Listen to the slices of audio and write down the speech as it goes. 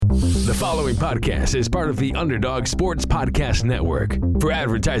The following podcast is part of the Underdog Sports Podcast Network. For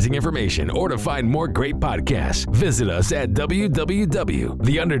advertising information or to find more great podcasts, visit us at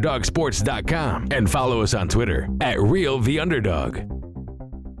www.theunderdogsports.com and follow us on Twitter at RealTheUnderdog.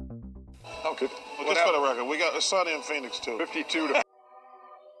 Okay. Well, just for the record, we got sunny in Phoenix too. 52 to.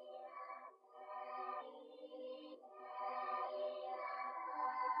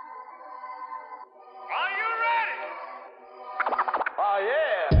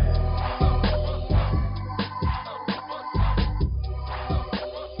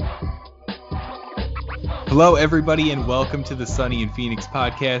 Hello, everybody, and welcome to the Sunny in Phoenix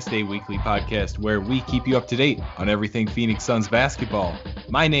podcast, a weekly podcast where we keep you up to date on everything Phoenix Suns basketball.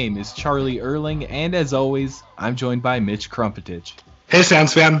 My name is Charlie Erling, and as always, I'm joined by Mitch Crumpetich. Hey,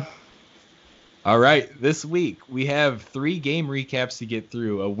 Suns fan. All right, this week we have 3 game recaps to get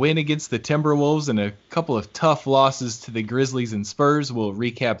through. A win against the Timberwolves and a couple of tough losses to the Grizzlies and Spurs. We'll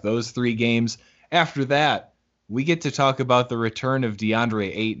recap those 3 games. After that, we get to talk about the return of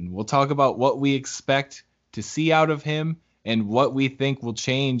DeAndre Ayton. We'll talk about what we expect to see out of him and what we think will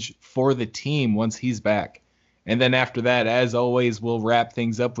change for the team once he's back. And then after that, as always, we'll wrap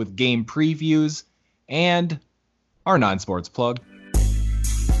things up with game previews and our non-sports plug.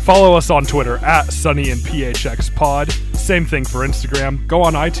 Follow us on Twitter at SunnyandPHXPod. Same thing for Instagram. Go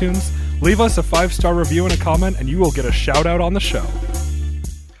on iTunes, leave us a 5-star review and a comment, and you will get a shout out on the show.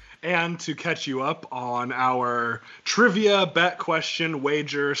 And to catch you up on our trivia, bet question,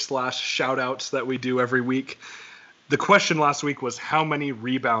 wager / shout outs that we do every week. The question last week was, how many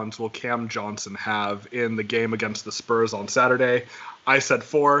rebounds will Cam Johnson have in the game against the Spurs on Saturday? I said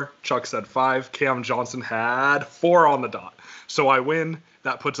 4, Chuck said 5. Cam Johnson had 4 on the dot. So I win.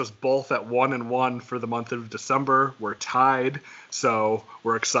 That puts us both at 1-1 for the month of December. We're tied, so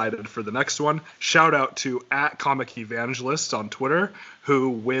we're excited for the next one. Shout out to @ComicEvangelist on Twitter, who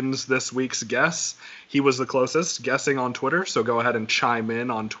wins this week's guess. He was the closest guessing on Twitter, so go ahead and chime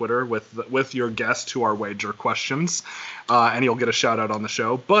in on Twitter with your guess to our wager questions, and you'll get a shout out on the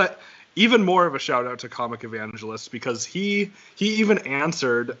show. But even more of a shout out to Comic Evangelist, because he even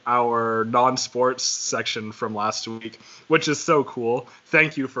answered our non-sports section from last week, which is so cool.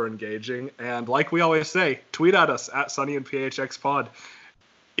 Thank you for engaging. And like we always say, tweet at us at SunnyandPHXPod.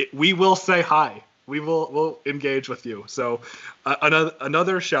 We will say hi. We'll engage with you. So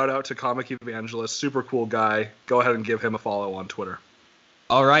another shout out to Comic Evangelist, super cool guy. Go ahead and give him a follow on Twitter.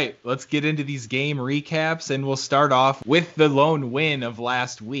 All right, let's get into these game recaps, and we'll start off with the lone win of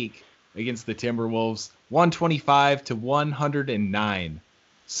last week against the Timberwolves, 125-109.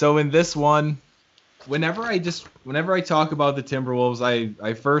 So in this one, whenever I talk about the Timberwolves,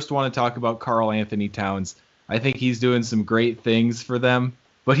 I first want to talk about Karl Anthony Towns. I think he's doing some great things for them,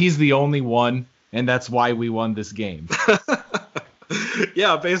 but he's the only one, and that's why we won this game.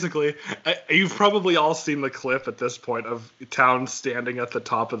 Yeah, basically, you've probably all seen the clip at this point of Towns standing at the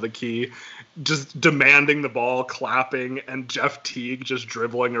top of the key, just demanding the ball, clapping, and Jeff Teague just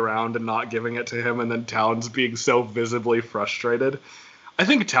dribbling around and not giving it to him, and then Towns being so visibly frustrated. I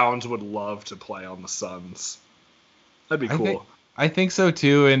think Towns would love to play on the Suns. That'd be cool. I think so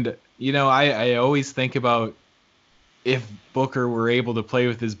too, and I always think about if Booker were able to play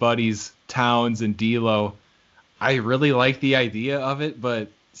with his buddies Towns and D'Lo. I really like the idea of it, but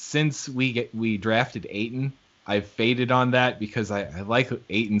since we drafted Ayton, I've faded on that because I like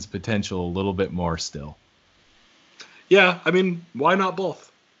Ayton's potential a little bit more still. Yeah, I mean, why not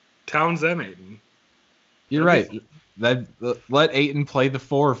both? Towns and Ayton. You're right. Let Ayton play the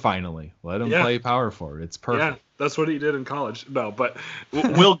 4 finally. Let him play power forward. It's perfect. Yeah, that's what he did in college. No, but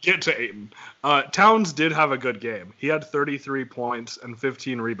we'll get to Ayton. Towns did have a good game. He had 33 points and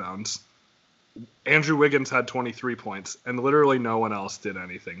 15 rebounds. Andrew Wiggins had 23 points, and literally no one else did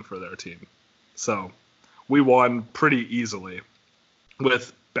anything for their team. So we won pretty easily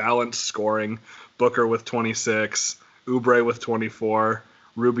with balanced scoring. Booker with 26, Oubre with 24,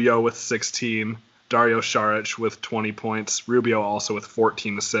 Rubio with 16, Dario Saric with 20 points, Rubio also with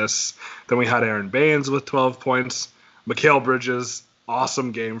 14 assists. Then we had Aaron Baines with 12 points, Mikal Bridges,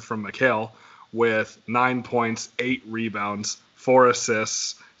 awesome game from Mikal, with 9 points, 8 rebounds, 4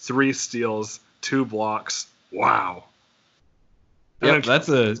 assists, 3 steals, 2 blocks. Wow. Yep,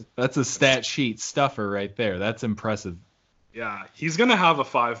 that's a stat sheet stuffer right there. That's impressive. Yeah, he's going to have a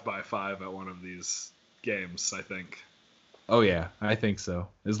 5x5 at one of these games, I think. Oh, yeah, I think so.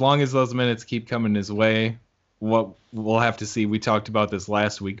 As long as those minutes keep coming his way, what we'll have to see. We talked about this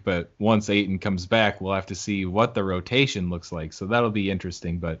last week, but once Ayton comes back, we'll have to see what the rotation looks like. So that'll be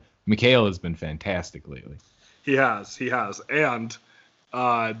interesting. But Mikal has been fantastic lately. He has. And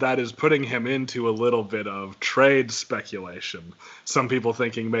that is putting him into a little bit of trade speculation. Some people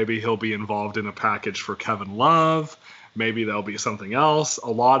thinking maybe he'll be involved in a package for Kevin Love. Maybe there'll be something else. A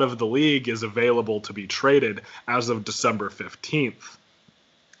lot of the league is available to be traded as of December 15th.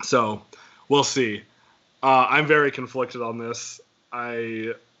 So we'll see. I'm very conflicted on this.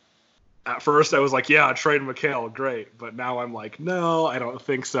 At first I was like, yeah, trade Mikal, great. But now I'm like, no, I don't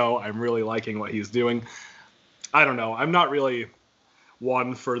think so. I'm really liking what he's doing. I don't know. I'm not really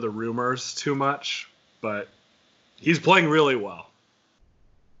one for the rumors too much, but he's playing really well.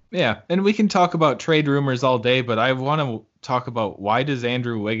 Yeah, and we can talk about trade rumors all day, but I want to talk about why does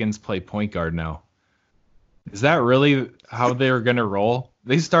Andrew Wiggins play point guard now? Is that really how they're going to roll?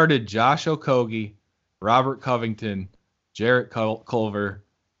 They started Josh Okogie, Robert Covington, Jarrett Culver,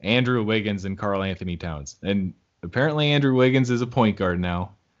 Andrew Wiggins, and Karl Anthony Towns. And apparently Andrew Wiggins is a point guard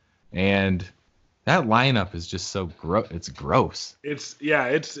now. And that lineup is just so gross. It's gross. It's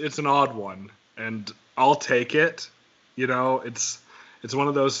an odd one, and I'll take it. You know, it's one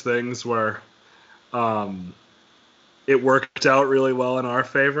of those things where it worked out really well in our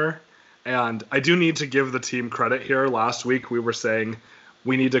favor. And I do need to give the team credit here. Last week we were saying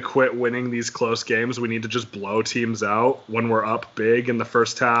we need to quit winning these close games. We need to just blow teams out when we're up big in the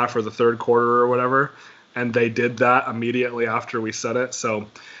first half or the third quarter or whatever. And they did that immediately after we said it. So,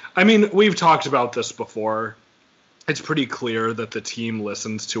 I mean, we've talked about this before. It's pretty clear that the team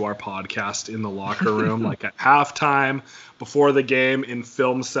listens to our podcast in the locker room, like at halftime, before the game, in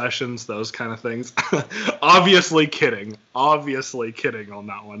film sessions, those kind of things. Obviously kidding on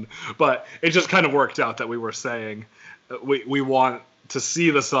that one. But it just kind of worked out that we were saying we want to see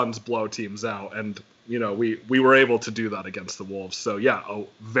the Suns blow teams out. And, you know, we were able to do that against the Wolves. So, yeah, a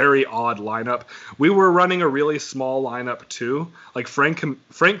very odd lineup. We were running a really small lineup, too. Like, Frank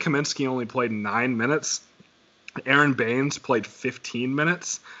Kaminsky only played 9 minutes. Aaron Baines played 15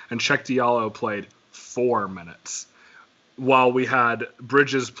 minutes, and Cheick Diallo played 4 minutes, while we had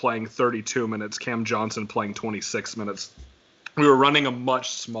Bridges playing 32 minutes, Cam Johnson playing 26 minutes. We were running a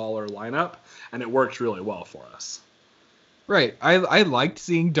much smaller lineup, and it worked really well for us. Right. I liked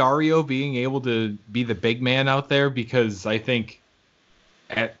seeing Dario being able to be the big man out there, because I think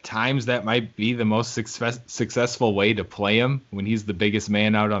at times that might be the most successful way to play him, when he's the biggest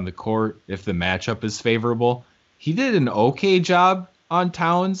man out on the court, if the matchup is favorable. He did an okay job on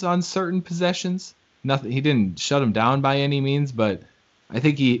Towns on certain possessions. He didn't shut him down by any means, but I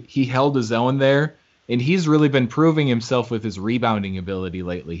think he held his own there, and he's really been proving himself with his rebounding ability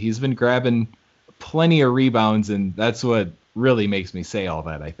lately. He's been grabbing plenty of rebounds, and that's what really makes me say all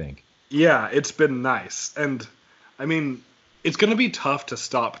that, I think. Yeah, it's been nice. And, I mean, it's going to be tough to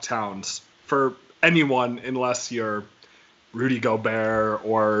stop Towns for anyone unless you're Rudy Gobert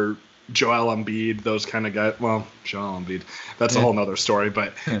or Joel Embiid, those kind of guys. Well, Joel Embiid, that's a whole nother story.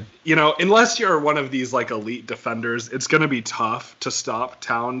 But, you know, unless you're one of these, like, elite defenders, it's going to be tough to stop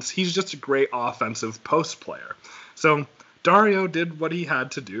Towns. He's just a great offensive post player. So Dario did what he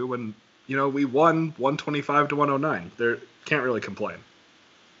had to do, and, you know, we won 125-109. There can't really complain.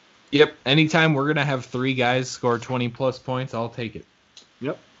 Yep. Anytime we're going to have 3 guys score 20-plus points, I'll take it.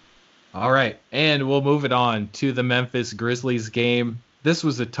 Yep. All right. And we'll move it on to the Memphis Grizzlies game. This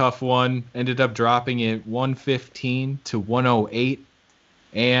was a tough one. Ended up dropping it 115-108.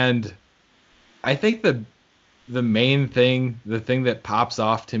 And I think the main thing, the thing that pops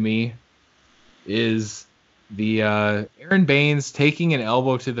off to me is the Aaron Baines taking an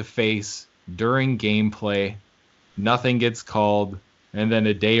elbow to the face during gameplay. Nothing gets called. And then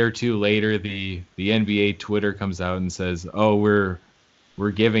a day or two later, the NBA Twitter comes out and says, "Oh, we're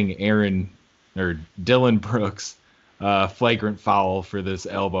giving Dylan Brooks flagrant foul for this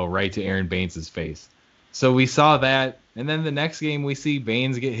elbow right to Aaron Baines' face." So we saw that, and then the next game we see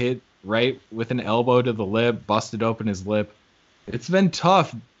Baines get hit right with an elbow to the lip, busted open his lip. It's been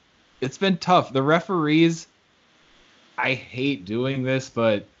tough. The referees, I hate doing this,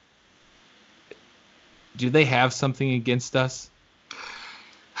 but do they have something against us?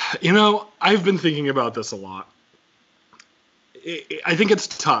 You know, I've been thinking about this a lot. I think it's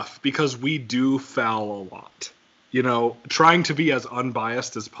tough because we do foul a lot. You know, trying to be as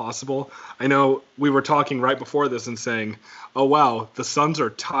unbiased as possible. I know we were talking right before this and saying, oh, wow, the Suns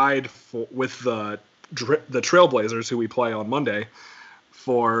are tied with the Trailblazers, who we play on Monday,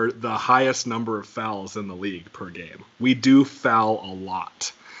 for the highest number of fouls in the league per game. We do foul a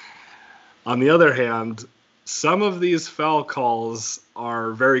lot. On the other hand, some of these foul calls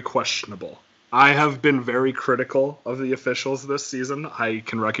are very questionable. I have been very critical of the officials this season. I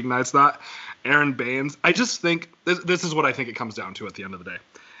can recognize that. Aaron Baines, I just think, this is what I think it comes down to at the end of the day.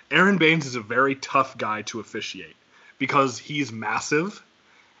 Aaron Baines is a very tough guy to officiate because he's massive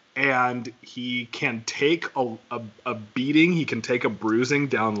and he can take a beating. He can take a bruising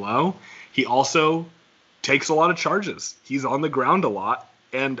down low. He also takes a lot of charges. He's on the ground a lot,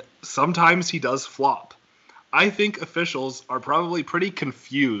 and sometimes he does flop. I think officials are probably pretty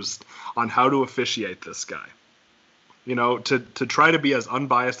confused on how to officiate this guy. You know, to try to be as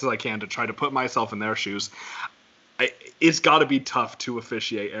unbiased as I can, to try to put myself in their shoes, it's got to be tough to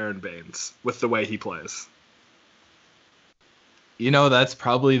officiate Aaron Baines with the way he plays. You know, that's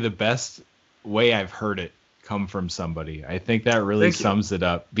probably the best way I've heard it come from somebody. I think that really sums it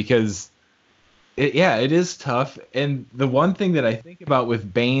up, because it is tough. And the one thing that I think about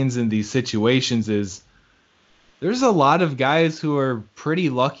with Baines in these situations is there's a lot of guys who are pretty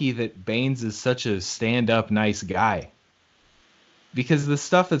lucky that Baines is such a stand-up nice guy. Because the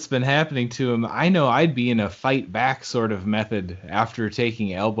stuff that's been happening to him, I know I'd be in a fight back sort of method after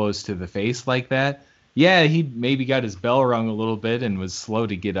taking elbows to the face like that. Yeah, he maybe got his bell rung a little bit and was slow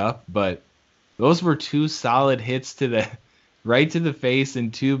to get up, but those were 2 solid hits to the right to the face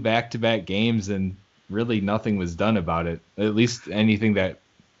in 2 back-to-back games, and really nothing was done about it. At least anything that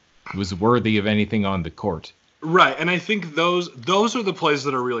was worthy of anything on the court. Right, and I think those are the plays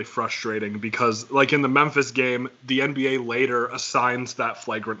that are really frustrating, because, like in the Memphis game, the NBA later assigns that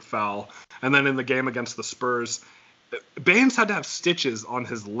flagrant foul, and then in the game against the Spurs, Baines had to have stitches on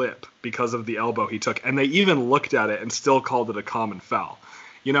his lip because of the elbow he took, and they even looked at it and still called it a common foul.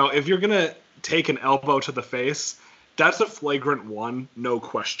 You know, if you're going to take an elbow to the face, that's a flagrant 1, no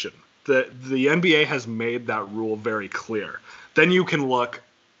question. The NBA has made that rule very clear. Then you can look,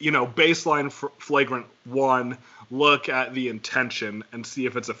 you know, baseline flagrant 1, look at the intention and see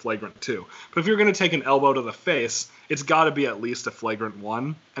if it's a flagrant 2. But if you're going to take an elbow to the face, it's got to be at least a flagrant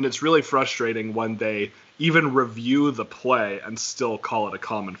 1. And it's really frustrating when they even review the play and still call it a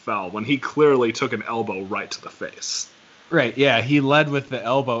common foul, when he clearly took an elbow right to the face. Right, yeah, he led with the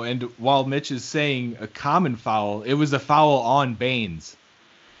elbow. And while Mitch is saying a common foul, it was a foul on Baines.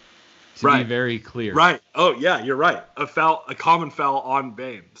 To be very clear. Right. Oh, yeah, you're right. A common foul on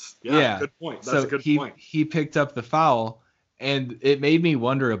Baines. Yeah, good point. That's a good point. He picked up the foul, and it made me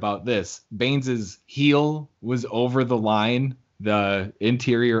wonder about this. Baines's heel was over the line, the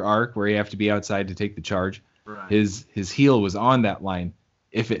interior arc where you have to be outside to take the charge. Right. His heel was on that line.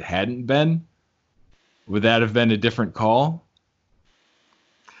 If it hadn't been, would that have been a different call?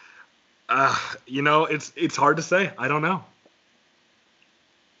 You know, it's hard to say. I don't know.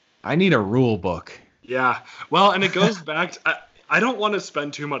 I need a rule book. Yeah. Well, and it goes back to, I don't want to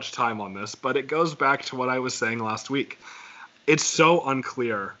spend too much time on this, but it goes back to what I was saying last week. It's so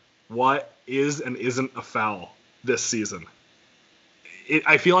unclear what is and isn't a foul this season.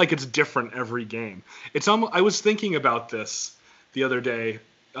 I feel like it's different every game. I was thinking about this the other day,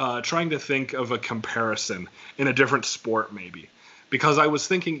 trying to think of a comparison in a different sport maybe. Because I was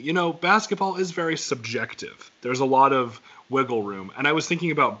thinking, you know, basketball is very subjective. There's a lot of wiggle room. And I was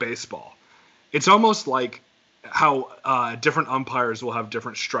thinking about baseball. It's almost like how different umpires will have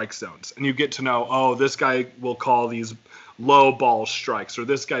different strike zones. And you get to know, oh, this guy will call these low ball strikes, or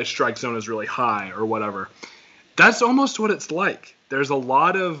this guy's strike zone is really high, or whatever. That's almost what it's like. There's a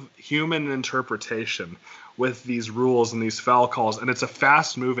lot of human interpretation with these rules and these foul calls, and it's a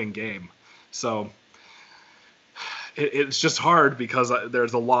fast-moving game. So it's just hard because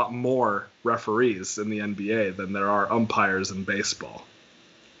there's a lot more referees in the NBA than there are umpires in baseball.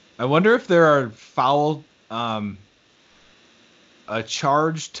 I wonder if there are foul, a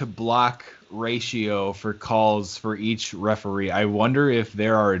charge to block ratio for calls for each referee. I wonder if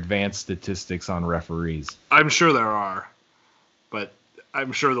there are advanced statistics on referees. I'm sure there are, but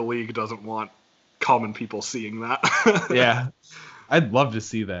I'm sure the league doesn't want common people seeing that. Yeah, I'd love to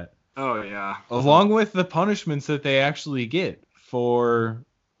see that. Oh, yeah. Along with the punishments that they actually get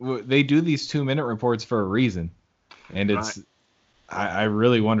they do these 2-minute reports for a reason. And it's, right. I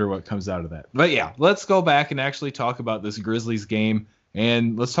really wonder what comes out of that. But yeah, let's go back and actually talk about this Grizzlies game.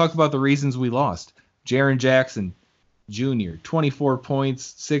 And let's talk about the reasons we lost. Jaren Jackson Jr., 24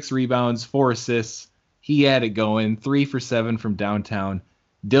 points, 6 rebounds, 4 assists. He had it going, 3 for 7 from downtown.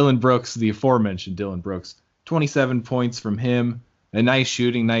 Dylan Brooks, the aforementioned Dylan Brooks, 27 points from him. A nice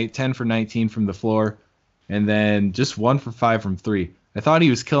shooting night, 10 for 19 from the floor, and then just 1 for 5 from 3. I thought he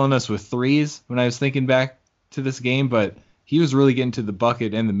was killing us with threes when I was thinking back to this game, but he was really getting to the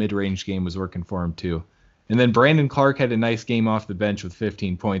bucket, and the mid-range game was working for him too. And then Brandon Clark had a nice game off the bench with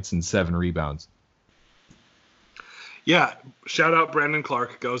 15 points and 7 rebounds. Yeah, shout out Brandon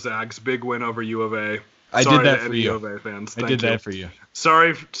Clark, go Zags, big win over U of A. I did that for you. U of A fans. I did that for you.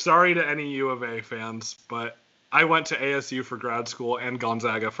 Sorry to any U of A fans, but I went to ASU for grad school and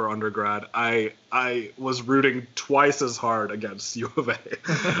Gonzaga for undergrad. I was rooting twice as hard against U of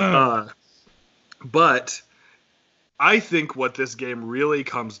A. But I think what this game really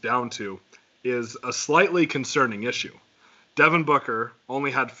comes down to is a slightly concerning issue. Devin Booker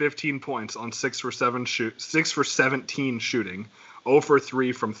only had 15 points on 6 for 17 shooting, 0 for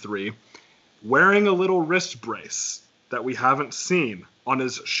 3 from 3, wearing a little wrist brace that we haven't seen on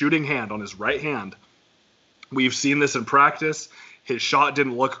his shooting hand, on his right hand. We've seen this in practice. His shot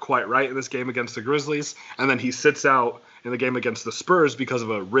didn't look quite right in this game against the Grizzlies, and then he sits out in the game against the Spurs because of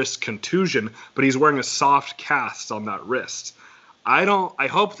a wrist contusion, but he's wearing a soft cast on that wrist. I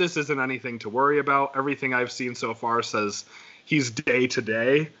hope this isn't anything to worry about. Everything I've seen so far says he's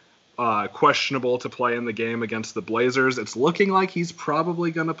day-to-day, questionable to play in the game against the Blazers. It's looking like he's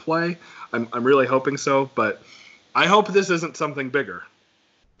probably going to play. I'm really hoping so, but I hope this isn't something bigger.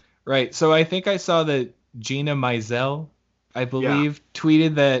 Right. So I think I saw that Gina Mizell, I believe,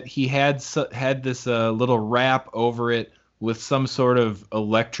 tweeted that he had this little wrap over it with some sort of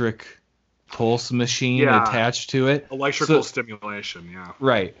electric pulse machine attached to it. Electrical stimulation, yeah.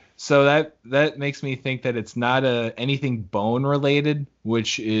 Right. So that makes me think that it's not anything bone related,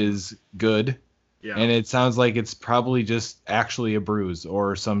 which is good. Yeah. And it sounds like it's probably just actually a bruise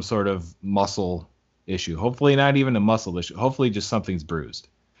or some sort of muscle issue. Hopefully not even a muscle issue. Hopefully just something's bruised.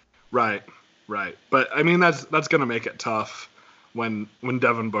 Right. But I mean that's going to make it tough when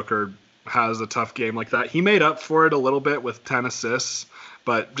Devin Booker has a tough game like that. He made up for it a little bit with 10 assists,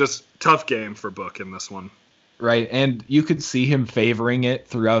 but just tough game for Book in this one. Right, and you could see him favoring it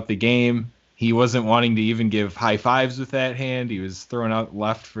throughout the game. He wasn't wanting to even give high fives with that hand. He was throwing out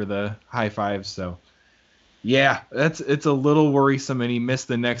left for the high fives. So, yeah, it's a little worrisome, and he missed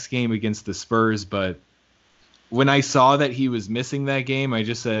the next game against the Spurs. But when I saw that he was missing that game, I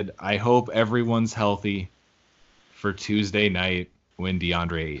just said, I hope everyone's healthy for Tuesday night when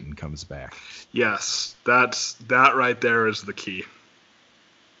DeAndre Ayton comes back. Yes, that right there is the key.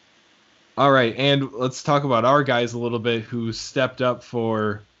 All right, and let's talk about our guys a little bit who stepped up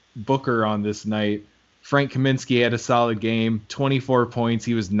for Booker on this night. Frank Kaminsky had a solid game, 24 points.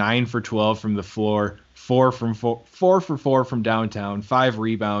 He was 9 for 12 from the floor, 4 for 4 from downtown, 5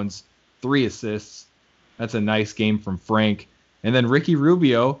 rebounds, 3 assists. That's a nice game from Frank. And then Ricky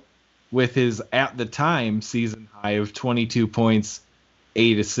Rubio with his, at the time, season high of 22 points,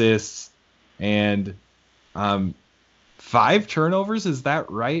 8 assists, and 5 turnovers. Is that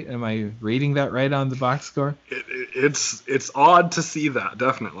right? Am I reading that right on the box score? It's odd to see that,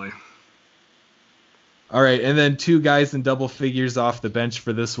 definitely. All right, and then 2 guys in double figures off the bench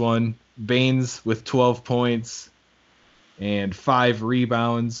for this one. Baines with 12 points and 5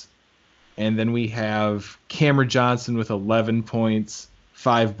 rebounds. And then we have Cameron Johnson with 11 points,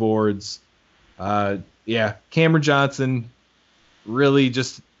 5 boards. Cameron Johnson, really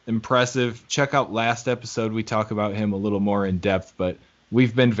just impressive. Check out last episode. We talk about him a little more in depth, but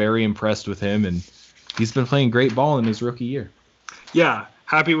we've been very impressed with him, and he's been playing great ball in his rookie year. Yeah,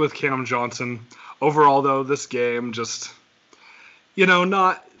 happy with Cam Johnson. Overall, though, this game just,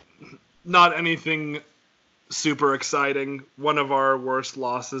 not anything super exciting. One of our worst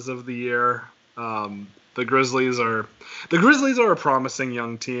losses of the year. The Grizzlies are a promising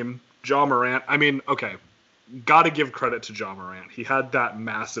young team. Ja Morant, got to give credit to Ja Morant. He had that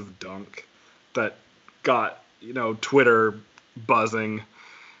massive dunk that got, Twitter buzzing.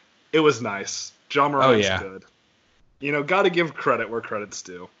 It was nice. Ja Morant's good. Got to give credit where credit's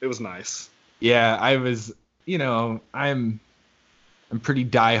due. It was nice. Yeah, I was, I'm pretty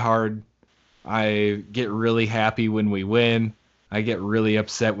diehard. I get really happy when we win. I get really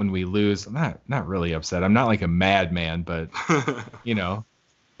upset when we lose. I'm not really upset. I'm not like a madman, but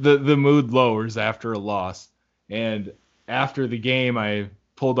the mood lowers after a loss. And after the game, I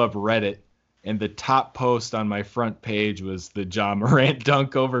pulled up Reddit, and the top post on my front page was the Ja Morant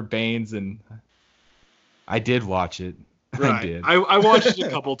dunk over Baines, and I did watch it. Right. I did. I watched it a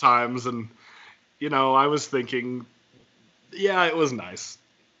couple times, and I was thinking, yeah, it was nice.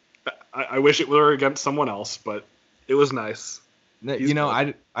 I wish it were against someone else, but it was nice.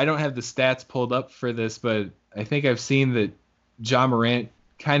 I don't have the stats pulled up for this, but I think I've seen that Ja Morant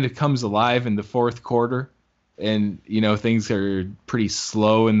kind of comes alive in the fourth quarter, and things are pretty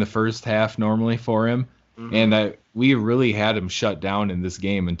slow in the first half normally for him, and we really had him shut down in this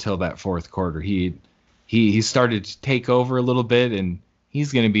game until that fourth quarter. He started to take over a little bit, and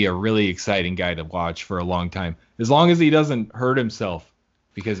he's going to be a really exciting guy to watch for a long time, as long as he doesn't hurt himself.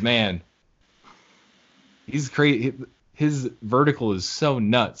 Because, man, he's crazy. His vertical is so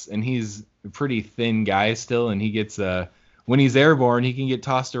nuts, and he's a pretty thin guy still, and he gets when he's airborne, he can get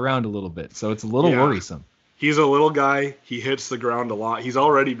tossed around a little bit. So it's a little worrisome. He's a little guy. He hits the ground a lot. He's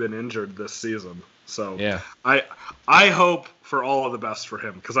already been injured this season. So Yeah. I hope for all of the best for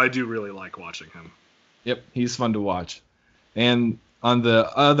him because I do really like watching him. Yep, he's fun to watch. And on the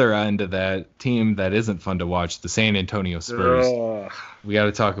other end of that team that isn't fun to watch, the San Antonio Spurs. We got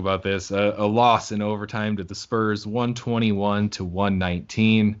to talk about this. A loss in overtime to the Spurs,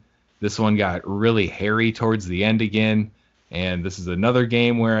 121-119. This one got really hairy towards the end again. And this is another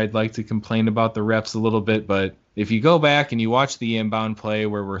game where I'd like to complain about the refs a little bit. But if you go back and you watch the inbound play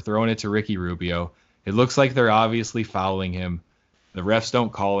where we're throwing it to Ricky Rubio, it looks like they're obviously fouling him. The refs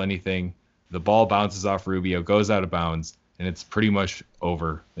don't call anything. The ball bounces off Rubio, goes out of bounds, and it's pretty much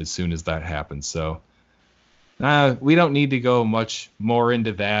over as soon as that happens. So we don't need to go much more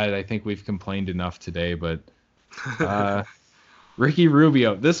into that. I think we've complained enough today. But Ricky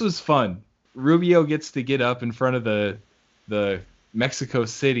Rubio, this was fun. Rubio gets to get up in front of the Mexico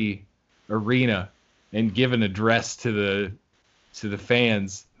City arena and give an address to the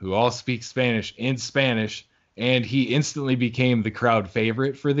fans who all speak Spanish in Spanish, and he instantly became the crowd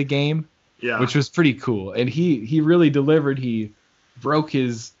favorite for the game. Yeah, which was pretty cool. And he really delivered. He broke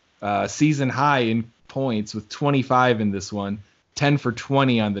his season high in points with 25 in this one, 10 for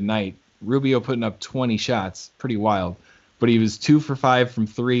 20 on the night. Rubio putting up 20 shots, pretty wild. But he was 2 for 5 from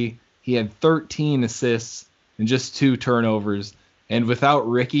 3. He had 13 assists and just 2 turnovers. And without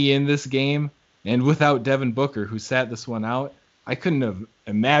Ricky in this game, and without Devin Booker, who sat this one out, I couldn't have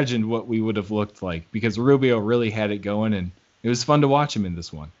imagined what we would have looked like because Rubio really had it going, and it was fun to watch him in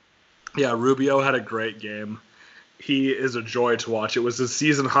this one. Yeah, Rubio had a great game. He is a joy to watch. It was his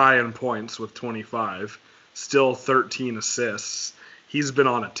season high in points with 25, still 13 assists. He's been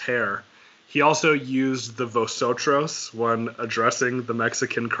on a tear. He also used the vosotros when addressing the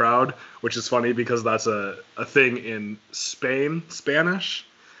Mexican crowd, which is funny because that's a thing in Spanish.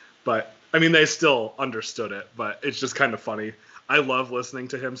 But, I mean, they still understood it, but it's just kind of funny. I love listening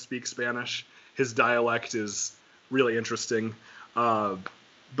to him speak Spanish. His dialect is really interesting.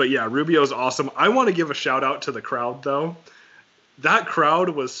 But yeah, Rubio's awesome. I want to give a shout out to the crowd, though. That crowd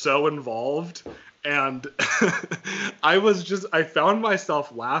was so involved, and I found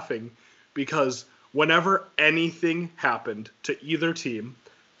myself laughing because whenever anything happened to either team,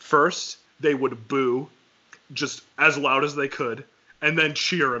 first they would boo just as loud as they could, and then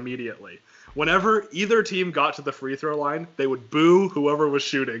cheer immediately. Whenever either team got to the free throw line, they would boo whoever was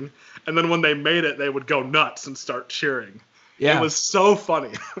shooting, and then when they made it, they would go nuts and start cheering. Yeah. It was so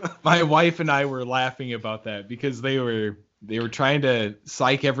funny. My wife and I were laughing about that because they were trying to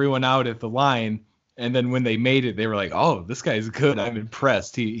psych everyone out at the line, and then when they made it, they were like, "Oh, this guy's good. I'm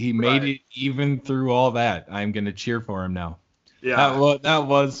impressed. He made it even through all that. I'm gonna cheer for him now." Yeah, that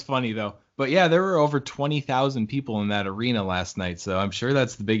was funny though. But yeah, there were over 20,000 people in that arena last night, so I'm sure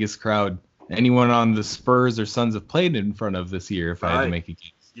that's the biggest crowd anyone on the Spurs or Suns have played in front of this year. If I had to make a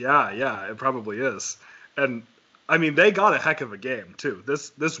guess. Yeah, it probably is. And I mean, they got a heck of a game too.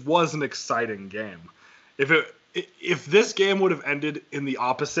 This was an exciting game. If this game would have ended in the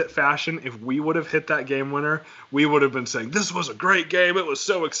opposite fashion, if we would have hit that game winner, we would have been saying, this was a great game. It was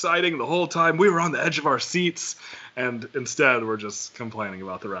so exciting the whole time. We were on the edge of our seats. And instead, we're just complaining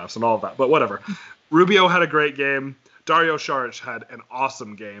about the refs and all of that. But whatever. Rubio had a great game. Dario Saric had an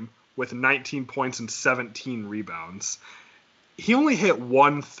awesome game with 19 points and 17 rebounds. He only hit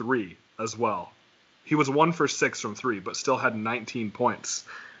 1 3 as well. He was 1 for 6 from 3, but still had 19 points.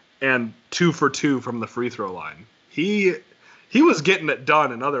 And 2 for 2 from the free throw line. He was getting it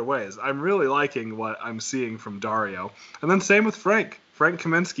done in other ways. I'm really liking what I'm seeing from Dario. And then same with Frank. Frank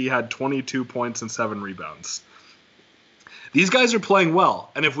Kaminsky had 22 points and 7 rebounds. These guys are playing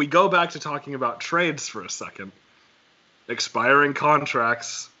well. And if we go back to talking about trades for a second, expiring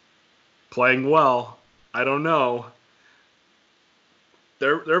contracts, playing well, I don't know.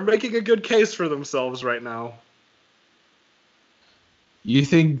 They're making a good case for themselves right now. You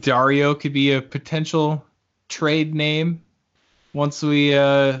think Dario could be a potential trade name once we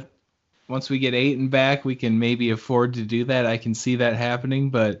get Ayton back? We can maybe afford to do that. I can see that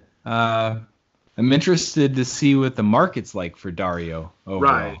happening, but I'm interested to see what the market's like for Dario overall.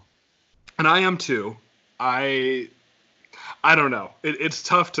 Right, and I am too. I don't know. It's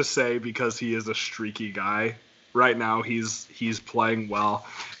tough to say because he is a streaky guy. Right now, he's playing well.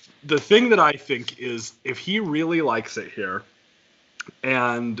 The thing that I think is if he really likes it here,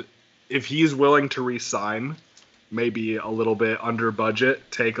 and if he's willing to re-sign, maybe a little bit under budget,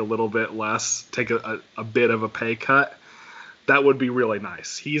 take a little bit less, take a bit of a pay cut, that would be really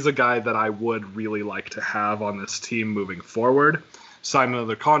nice. He's a guy that I would really like to have on this team moving forward. Sign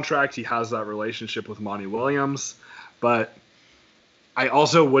another contract. He has that relationship with Monty Williams. But I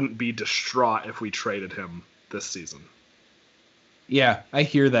also wouldn't be distraught if we traded him this season. Yeah, I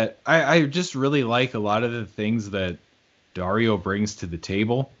hear that. I just really like a lot of the things that Dario brings to the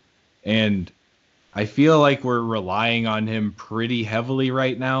table. And I feel like we're relying on him pretty heavily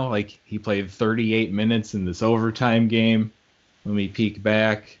right now. Like, he played 38 minutes in this overtime game. Let me peek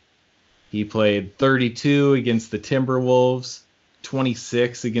back. He played 32 against the Timberwolves,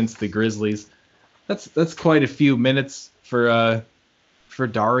 26 against the Grizzlies. That's quite a few minutes for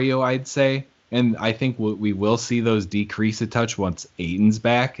Dario, I'd say. And I think we will see those decrease a touch once Ayton's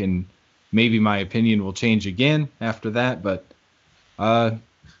back, and maybe my opinion will change again after that. But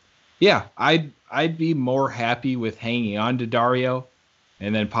yeah, I'd be more happy with hanging on to Dario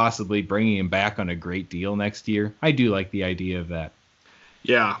and then possibly bringing him back on a great deal next year. I do like the idea of that.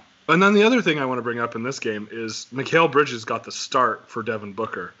 Yeah. And then the other thing I want to bring up in this game is Mikal Bridges got the start for Devin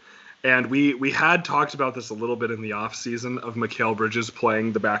Booker. And we had talked about this a little bit in the offseason of Mikal Bridges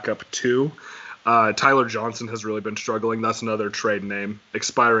playing the backup 2. Tyler Johnson has really been struggling. That's another trade name,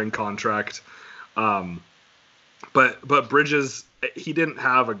 expiring contract. But Bridges, he didn't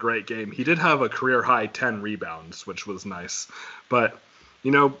have a great game. He did have a career-high 10 rebounds, which was nice. But,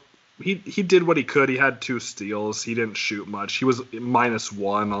 he did what he could. He had 2 steals. He didn't shoot much. He was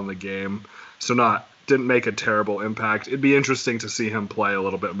 -1 on the game, so didn't make a terrible impact. It'd be interesting to see him play a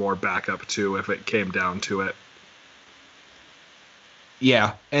little bit more backup too if it came down to it.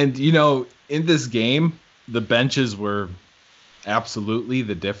 Yeah, and in this game, the benches were absolutely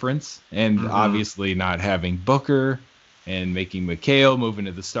the difference, and obviously not having Booker and making Mikal move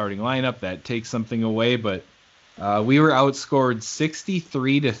into the starting lineup, that takes something away, but we were outscored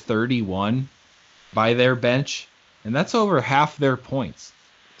 63-31 by their bench, and that's over half their points.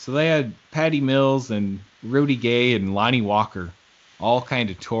 So they had Patty Mills and Rudy Gay and Lonnie Walker all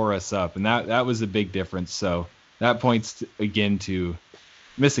kind of tore us up, and that was a big difference. So that points again to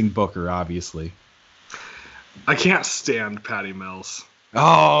missing Booker, obviously. I can't stand Patty Mills.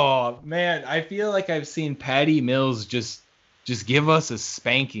 Oh, man, I feel like I've seen Patty Mills just give us a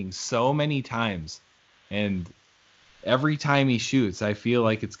spanking so many times, and every time he shoots, I feel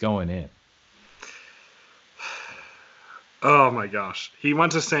like it's going in. Oh my gosh. He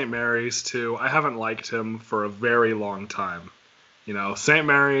went to St. Mary's too. I haven't liked him for a very long time. St.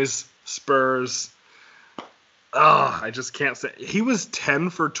 Mary's, Spurs. I just can't say. He was 10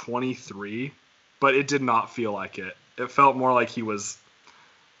 for 23, but it did not feel like it. It felt more like he was,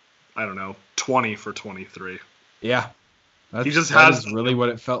 20 for 23. Yeah. That is really what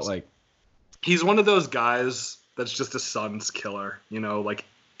it felt like. He's one of those guys that's just a Suns killer, like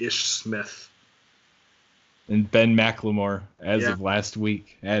Ish Smith. And Ben McLemore, as of last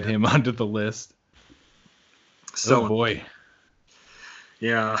week, add him onto the list. So, oh, boy.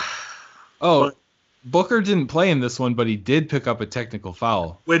 Yeah. Oh, Booker didn't play in this one, but he did pick up a technical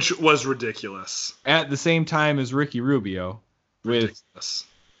foul. Which was ridiculous. At the same time as Ricky Rubio, with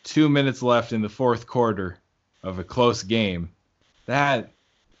 2 minutes left in the fourth quarter of a close game. That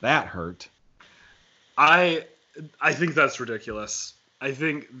hurt. I think that's ridiculous. I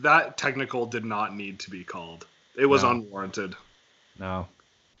think that technical did not need to be called. It was unwarranted. No.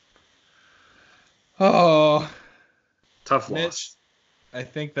 Oh. Tough Mitch, loss. I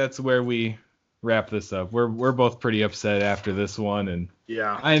think that's where we wrap this up. We're both pretty upset after this one, and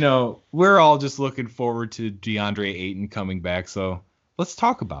yeah, I know we're all just looking forward to DeAndre Ayton coming back, so let's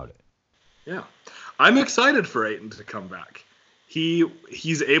talk about it. Yeah. I'm excited for Ayton to come back.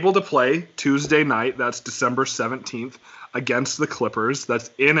 He's able to play Tuesday night, that's December 17th, against the Clippers. That's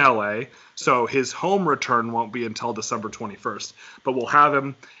in LA. So his home return won't be until December 21st. But we'll have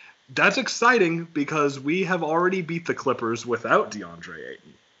him. That's exciting because we have already beat the Clippers without DeAndre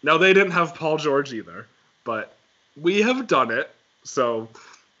Ayton. Now, they didn't have Paul George either, but we have done it. So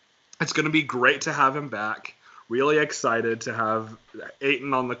it's going to be great to have him back. Really excited to have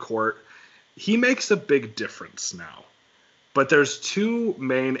Ayton on the court. He makes a big difference now. But there's 2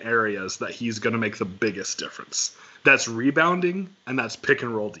 main areas that he's going to make the biggest difference. That's rebounding, and that's pick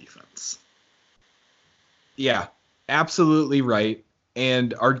and roll defense. Yeah, absolutely right.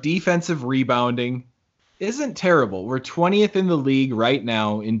 And our defensive rebounding isn't terrible. We're 20th in the league right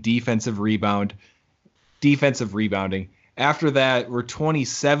now in defensive rebounding. After that, we're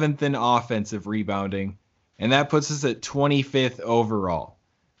 27th in offensive rebounding, and that puts us at 25th overall.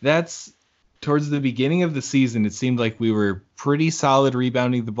 That's towards the beginning of the season, it seemed like we were pretty solid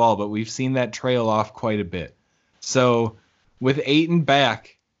rebounding the ball, but we've seen that trail off quite a bit. So with Ayton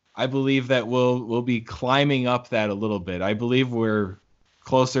back, I believe that we'll be climbing up that a little bit. I believe we're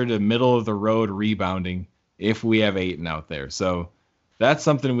closer to middle of the road rebounding if we have Ayton out there. So that's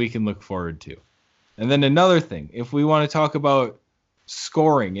something we can look forward to. And then another thing, if we want to talk about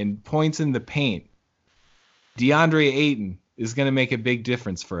scoring and points in the paint, DeAndre Ayton is going to make a big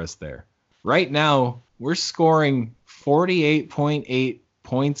difference for us there. Right now, we're scoring 48.8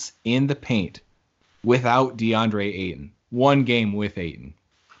 points in the paint without DeAndre Ayton. One game with Ayton.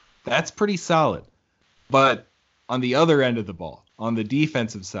 That's pretty solid. But on the other end of the ball, on the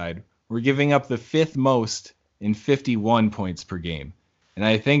defensive side, we're giving up the 5th most in 51 points per game. And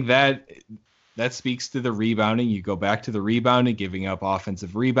I think that speaks to the rebounding. You go back to the rebounding, giving up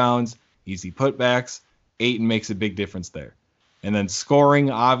offensive rebounds, easy putbacks. Ayton makes a big difference there. And then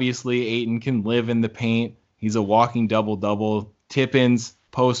scoring, obviously, Ayton can live in the paint. He's a walking double-double, tip-ins,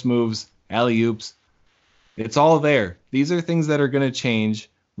 post moves, alley-oops. It's all there. These are things that are going to change.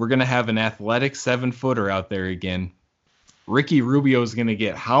 We're going to have an athletic 7-footer out there again. Ricky Rubio is going to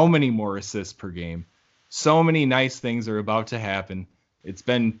get how many more assists per game? So many nice things are about to happen. It's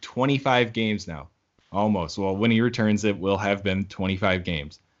been 25 games now, almost. Well, when he returns, it will have been 25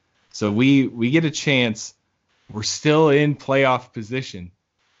 games. So we get a chance. We're still in playoff position.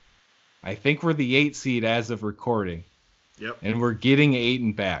 I think we're the 8th seed as of recording. Yep. And we're getting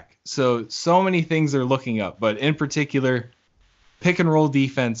Ayton back. So many things are looking up. But in particular, pick and roll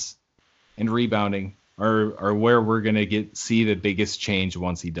defense and rebounding are where we're going to see the biggest change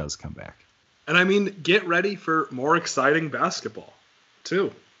once he does come back. And I mean, get ready for more exciting basketball,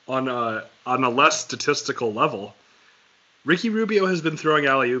 too, on a less statistical level. Ricky Rubio has been throwing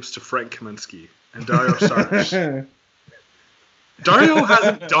alley-oops to Frank Kaminsky and Dario Saric. Dario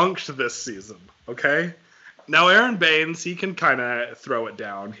hasn't dunked this season, okay? Now, Aaron Baines, he can kind of throw it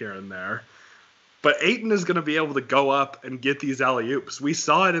down here and there. But Ayton is going to be able to go up and get these alley-oops. We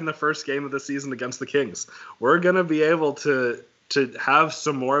saw it in the first game of the season against the Kings. We're going to be able to have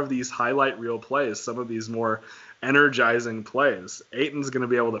some more of these highlight reel plays, some of these more energizing plays. Ayton's going to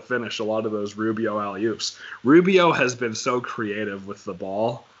be able to finish a lot of those Rubio alley-oops. Rubio has been so creative with the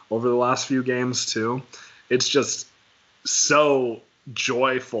ball over the last few games, too. It's just so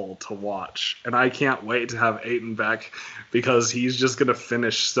joyful to watch, and I can't wait to have Ayton back because he's just going to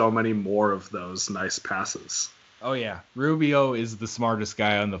finish so many more of those nice passes. Oh yeah, Rubio is the smartest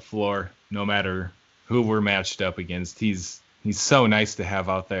guy on the floor, no matter who we're matched up against. He's so nice to have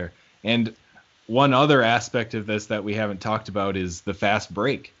out there. And one other aspect of this that we haven't talked about is the fast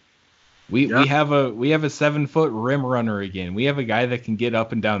break. We have a 7-foot rim runner again. We have a guy that can get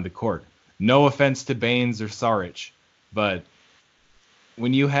up and down the court. No offense to Baines or Saric, but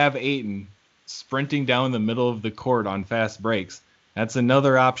when you have Ayton sprinting down the middle of the court on fast breaks, that's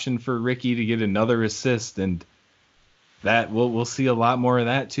another option for Ricky to get another assist, and that we'll see a lot more of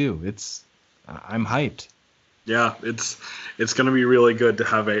that too. I'm hyped. Yeah, it's going to be really good to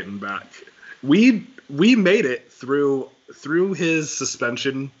have Ayton back. We made it through his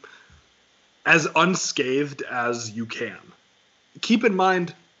suspension as unscathed as you can. Keep in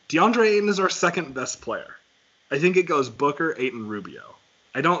mind, DeAndre Ayton is our second best player. I think it goes Booker, Ayton, Rubio.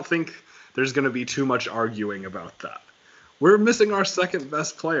 I don't think there's going to be too much arguing about that. We're missing our second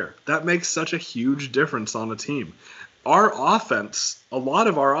best player. That makes such a huge difference on a team. Our offense, a lot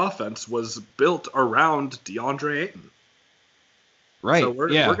of our offense was built around DeAndre Ayton. Right. So we're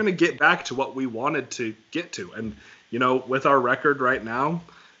going to get back to what we wanted to get to. And, with our record right now,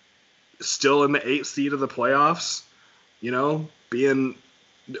 still in the 8th seed of the playoffs, being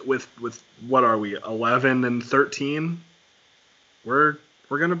with what are we, 11 and 13? We're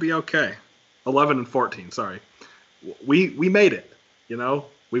going to be okay. 11 and 14, sorry. We made it,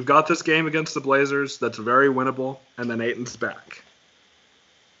 We've got this game against the Blazers that's very winnable, and then Ayton's back.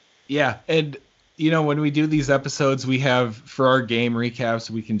 Yeah, and when we do these episodes, we have, for our game recaps,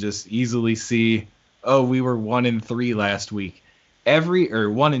 we can just easily see, we were 1-3 last week.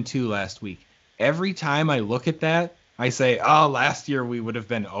 1-2 last week. Every time I look at that, I say, last year we would have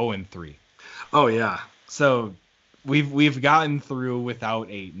been 0-3. Oh yeah. So we've gotten through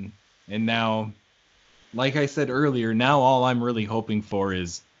without Ayton, and now, like I said earlier, now all I'm really hoping for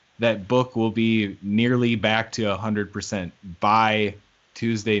is that Book will be nearly back to 100% by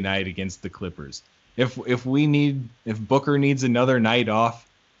Tuesday night against the Clippers. If Booker needs another night off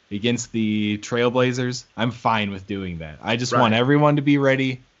against the Trailblazers, I'm fine with doing that. I just want everyone to be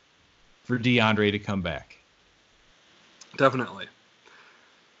ready for DeAndre to come back. Definitely.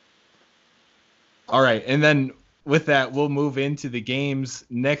 All right, and then with that, we'll move into the games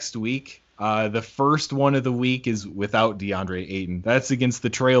next week. The first one of the week is without DeAndre Ayton. That's against the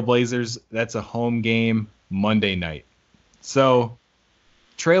Trailblazers. That's a home game Monday night. So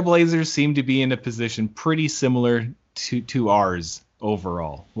Trailblazers seem to be in a position pretty similar to ours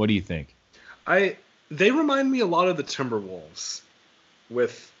overall. What do you think? They remind me a lot of the Timberwolves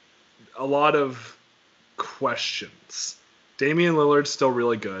with a lot of questions. Damian Lillard's still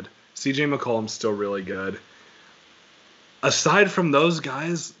really good. CJ McCollum's still really good. aside from those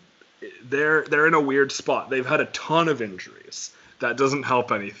guys, they're in a weird spot. They've had a ton of injuries. That doesn't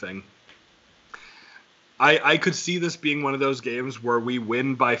help anything. I could see this being one of those games where we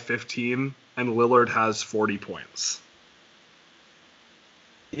win by 15 and Lillard has 40 points.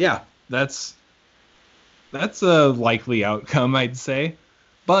 Yeah, that's a likely outcome, I'd say.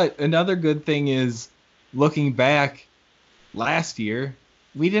 But another good thing is, looking back last year,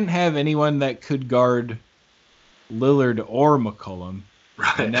 we didn't have anyone that could guard Lillard or McCollum.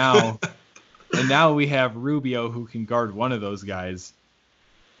 Right. And now we have Rubio who can guard one of those guys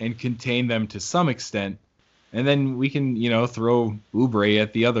and contain them to some extent. And then we can, throw Oubre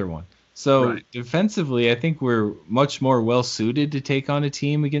at the other one. So defensively, I think we're much more well-suited to take on a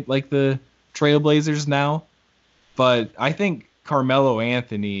team against like the Trailblazers now. But I think Carmelo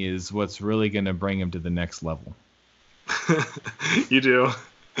Anthony is what's really going to bring him to the next level. You do?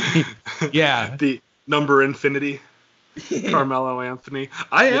 Yeah. The number infinity, Carmelo Anthony.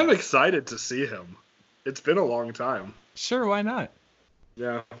 I am excited to see him. It's been a long time. Sure, why not?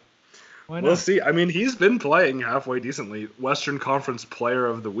 Yeah. Why not? We'll see. I mean, he's been playing halfway decently. Western Conference Player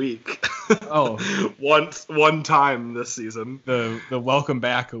of the Week. Oh. one time this season. The Welcome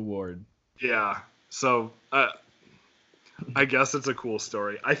Back Award. Yeah. So, I guess it's a cool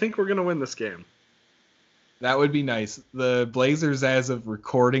story. I think we're going to win this game. That would be nice. The Blazers, as of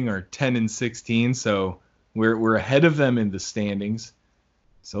recording, are 10-16, so we're ahead of them in the standings.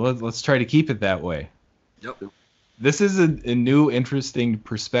 So let's try to keep it that way. Yep. This is a new, interesting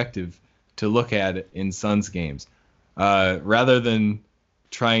perspective to look at in Suns games. Rather than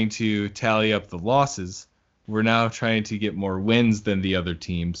trying to tally up the losses, we're now trying to get more wins than the other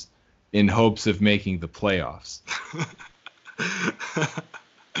teams in hopes of making the playoffs.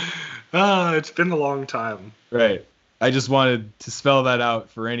 It's been a long time. Right. I just wanted to spell that out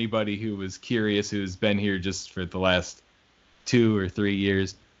for anybody who was curious, who's been here just for the last 2 or 3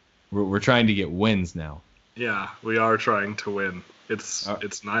 years. We're trying to get wins now. Yeah, we are trying to win.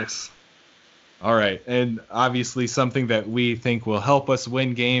 It's nice. All right. And obviously something that we think will help us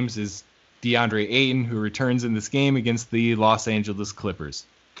win games is DeAndre Ayton, who returns in this game against the Los Angeles Clippers.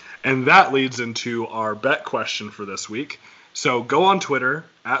 And that leads into our bet question for this week. So go on Twitter,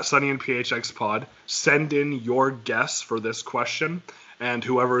 @SunnyandPHXPod, send in your guess for this question, and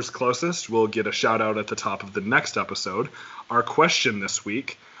whoever is closest will get a shout-out at the top of the next episode. Our question this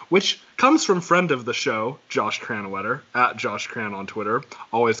week, which comes from friend of the show, Josh Cranwetter, @JoshCran on Twitter.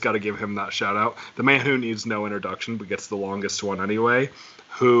 Always got to give him that shout-out. The man who needs no introduction but gets the longest one anyway,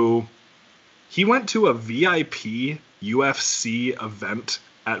 he went to a VIP UFC event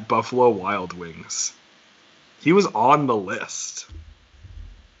at Buffalo Wild Wings. He was on the list.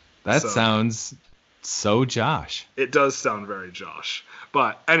 That sounds so Josh. It does sound very Josh.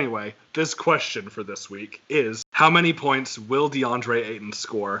 But anyway, this question for this week is, how many points will DeAndre Ayton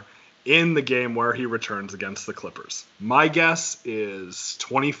score in the game where he returns against the Clippers? My guess is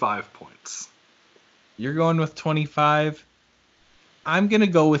 25 points. You're going with 25. I'm going to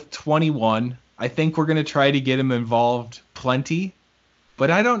go with 21. I think we're going to try to get him involved plenty. But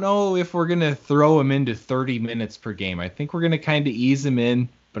I don't know if we're going to throw him into 30 minutes per game. I think we're going to kind of ease him in,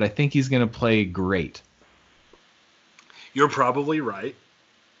 but I think he's going to play great. You're probably right.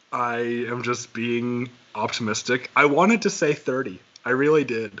 I am just being optimistic. I wanted to say 30. I really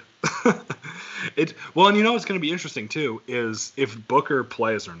did. Well, and what's going to be interesting, too, is if Booker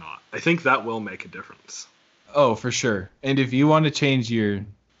plays or not. I think that will make a difference. Oh, for sure. And if you want to change your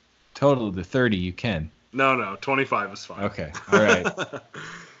total to 30, you can. No, 25 is fine. Okay, all right.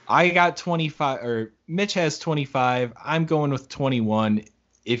 I got 25, or Mitch has 25. I'm going with 21.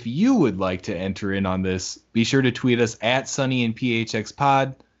 If you would like to enter in on this, be sure to tweet us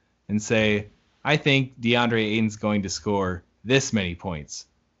 @SunnyandPHXPod and say, I think DeAndre Ayton's going to score this many points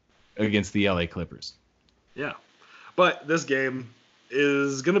against the LA Clippers. Yeah, but this game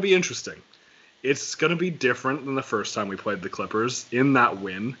is going to be interesting. It's going to be different than the first time we played the Clippers in that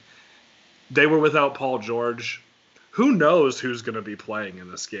win. They were without Paul George. Who knows who's going to be playing in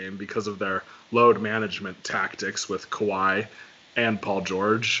this game because of their load management tactics with Kawhi and Paul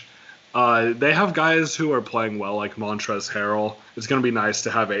George. They have guys who are playing well, like Montrezl Harrell. It's going to be nice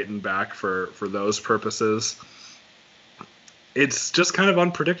to have Ayton back for those purposes. It's just kind of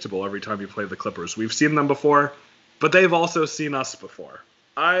unpredictable every time you play the Clippers. We've seen them before, but they've also seen us before.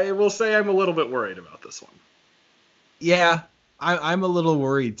 I will say I'm a little bit worried about this one. Yeah, I'm a little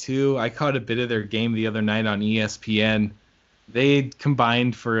worried too. I caught a bit of their game the other night on ESPN. They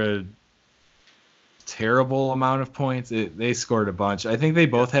combined for a terrible amount of points. They scored a bunch. I think they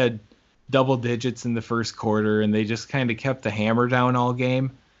both had double digits in the first quarter, and they just kind of kept the hammer down all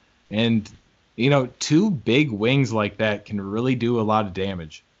game. And two big wings like that can really do a lot of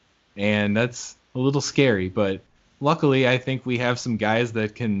damage. And that's a little scary, but luckily I think we have some guys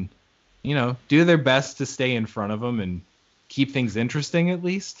that can, do their best to stay in front of them and keep things interesting, at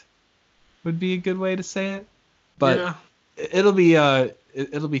least, would be a good way to say it. But yeah. it'll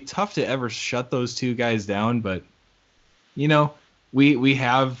be tough to ever shut those two guys down, but we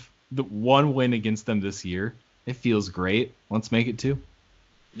have the one win against them this year. It feels great. Let's make it two.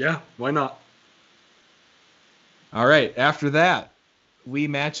 Yeah, why not? All right, after that, we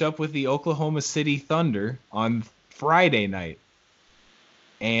match up with the Oklahoma City Thunder on Friday night.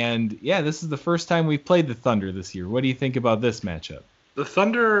 And yeah, this is the first time we've played the Thunder this year. What do you think about this matchup? The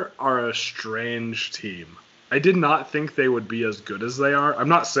Thunder are a strange team. I did not think they would be as good as they are. I'm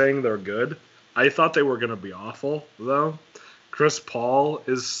not saying they're good. I thought they were going to be awful, though. Chris Paul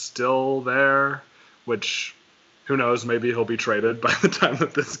is still there, which, who knows, maybe he'll be traded by the time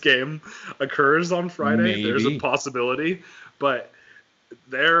that this game occurs on Friday. Maybe. There's a possibility. But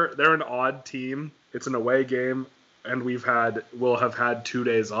they're an odd team. It's an away game, and we'll have had 2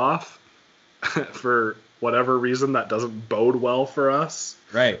 days off for whatever reason. That doesn't bode well for us.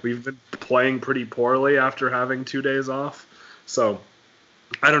 Right. We've been playing pretty poorly after having 2 days off. So,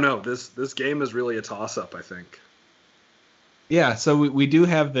 I don't know. This game is really a toss-up, I think. Yeah, so we do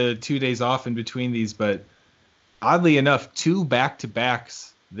have the 2 days off in between these, but oddly enough, 2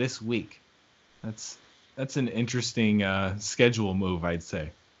 back-to-backs this week. That's an interesting schedule move, I'd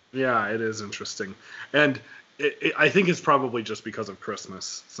say. Yeah, it is interesting. And I think it's probably just because of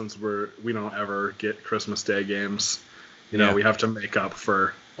Christmas, since we don't ever get Christmas Day games. We have to make up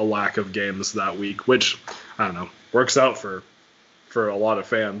for a lack of games that week, which, I don't know, works out for a lot of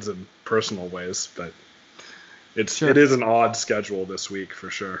fans in personal ways, but it is an odd schedule this week for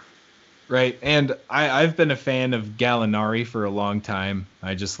sure. Right, and I've been a fan of Gallinari for a long time.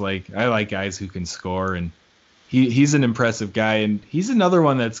 I like guys who can score, and he's an impressive guy, and he's another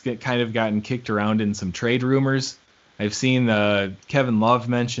one that's kind of gotten kicked around in some trade rumors. I've seen Kevin Love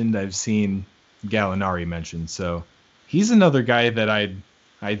mentioned. I've seen Gallinari mentioned. So he's another guy that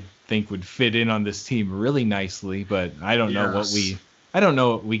I think would fit in on this team really nicely, but I don't know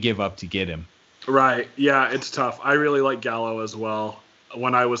what we give up to get him. Right. Yeah, it's tough. I really like Gallo as well.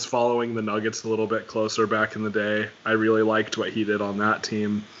 When I was following the Nuggets a little bit closer back in the day, I really liked what he did on that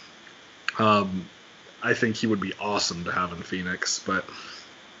team. I think he would be awesome to have in Phoenix, but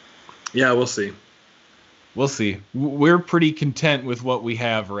yeah, we'll see. We'll see. We're pretty content with what we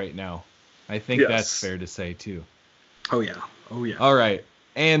have right now. I think that's fair to say too. Oh yeah. All right.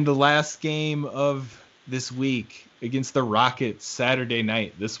 And the last game of this week against the Rockets Saturday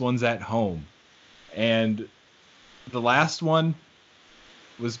night. This one's at home. And the last one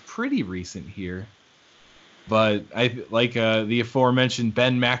was pretty recent here. But I like the aforementioned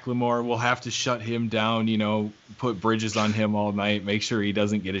Ben McLemore. We'll have to shut him down, put bridges on him all night, make sure he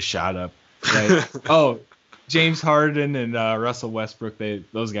doesn't get a shot up. Right? Oh, James Harden and Russell Westbrook,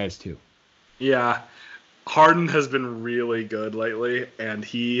 those guys too. Yeah. Harden has been really good lately, and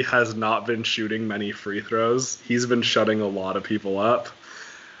he has not been shooting many free throws. He's been shutting a lot of people up.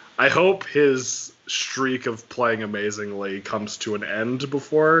 I hope his streak of playing amazingly comes to an end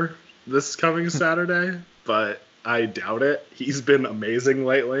before this coming Saturday, but I doubt it. He's been amazing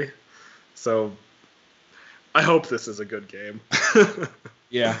lately, so I hope this is a good game.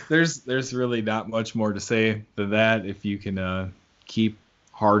 Yeah, there's really not much more to say than that. If you can keep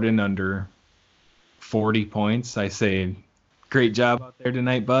Harden under 40 points, I say great job out there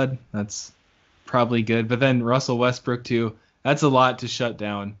tonight, bud. That's probably good. But then Russell Westbrook too. That's a lot to shut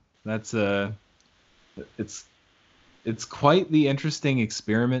down. That's it's quite the interesting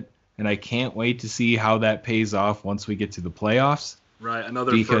experiment, and I can't wait to see how that pays off once we get to the playoffs. Right,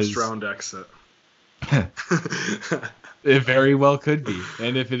 another first round exit. It very well could be,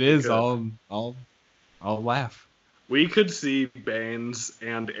 and if it is, I'll laugh. We could see Baines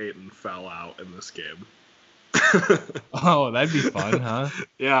and Ayton foul out in this game. Oh, that'd be fun, huh?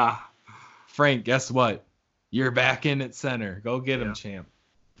 Yeah. Frank, guess what? You're back in at center. Go get him, champ.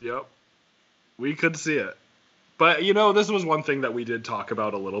 Yep. We could see it. But, this was one thing that we did talk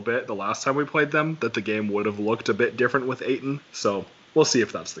about a little bit the last time we played them, that the game would have looked a bit different with Ayton. So we'll see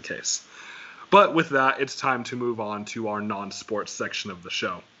if that's the case. But with that, it's time to move on to our non-sports section of the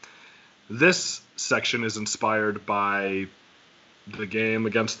show. This section is inspired by the game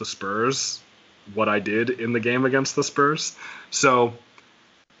against the Spurs, what I did in the game against the Spurs. So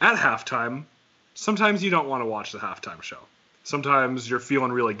at halftime, sometimes you don't want to watch the halftime show. Sometimes you're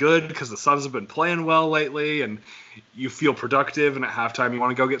feeling really good because the Suns have been playing well lately and you feel productive, and at halftime you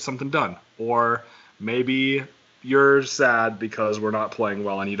want to go get something done. Or maybe you're sad because we're not playing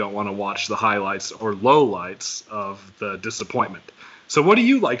well and you don't want to watch the highlights or lowlights of the disappointment. So what do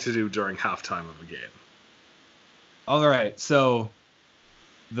you like to do during halftime of a game? All right, so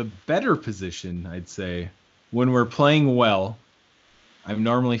the better position, I'd say, when we're playing well, I'm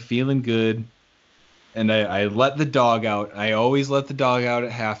normally feeling good, and I let the dog out. I always let the dog out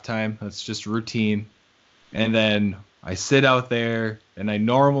at halftime. That's just routine. And then I sit out there, and I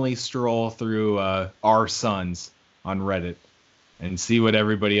normally stroll through our Sons on Reddit and see what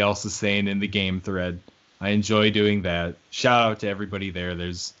everybody else is saying in the game thread. I enjoy doing that. Shout out to everybody there.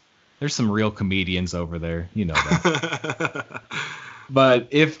 There's some real comedians over there. You know that. But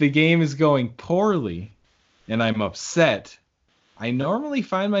if the game is going poorly and I'm upset, I normally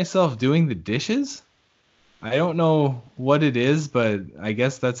find myself doing the dishes. I don't know what it is, but I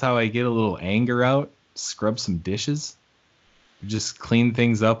guess that's how I get a little anger out. Scrub some dishes. Just clean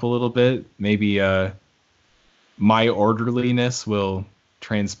things up a little bit. Maybe my orderliness will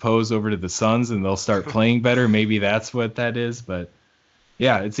transpose over to the Suns and they'll start playing better. Maybe that's what that is. But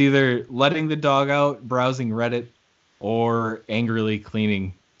yeah, it's either letting the dog out, browsing Reddit, or angrily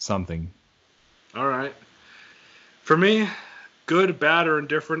cleaning something. All right. For me, good, bad, or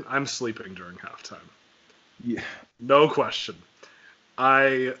indifferent, I'm sleeping during halftime. Yeah. No question.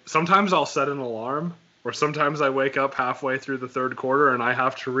 Sometimes I'll set an alarm, or sometimes I wake up halfway through the third quarter and I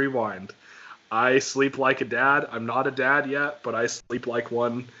have to rewind. I sleep like a dad. I'm not a dad yet, but I sleep like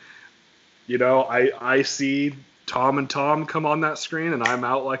one. You know, I see Tom and Tom come on that screen and I'm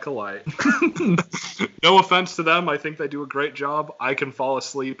out like a light. No offense to them. I think they do a great job. I can fall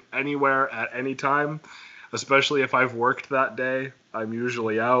asleep anywhere at any time, especially if I've worked that day. I'm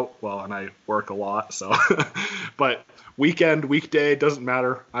usually out. Well, and I work a lot, so. But weekend, weekday, doesn't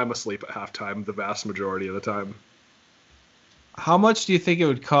matter. I'm asleep at halftime the vast majority of the time. How much do you think it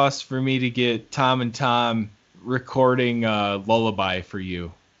would cost for me to get Tom and Tom recording Lullaby for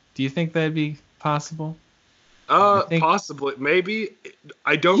you? Do you think that'd be possible? Possibly. Maybe.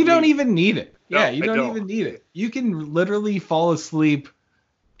 I don't. You don't even need it. No, yeah, you don't even need it. You can literally fall asleep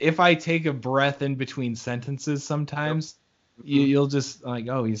if I take a breath in between sentences sometimes. Yep. You'll just like,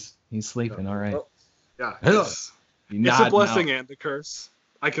 oh, he's sleeping. All right. Well, yeah. It's a blessing and a curse.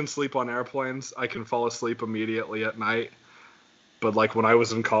 I can sleep on airplanes. I can fall asleep immediately at night. But like when I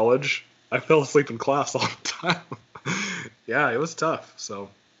was in college, I fell asleep in class all the time. Yeah, it was tough. So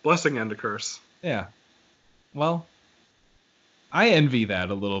blessing and a curse. Yeah. Well, I envy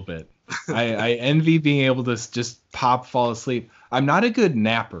that a little bit. I envy being able to just fall asleep. I'm not a good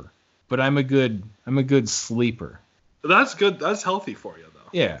napper, but I'm a good sleeper. That's good. That's healthy for you, though.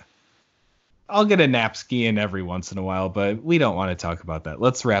 Yeah. I'll get a nap ski in every once in a while, but we don't want to talk about that.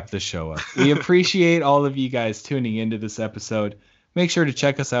 Let's wrap this show up. We appreciate all of you guys tuning into this episode. Make sure to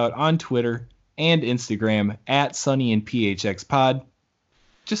check us out on Twitter and Instagram at Sunny and PHX Pod.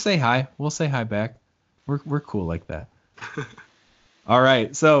 Just say hi. We'll say hi back. We're cool like that. All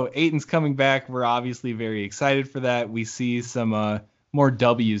right. So Ayton's coming back. We're obviously very excited for that. We see some more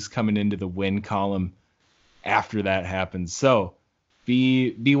W's coming into the win column after that happens. So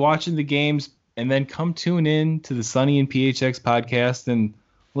be watching the games and then come tune in to the Sunny and PHX podcast and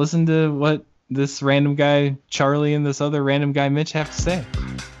listen to what this random guy Charlie and this other random guy Mitch have to say.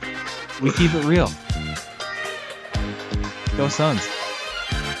 We keep it real. Go Suns.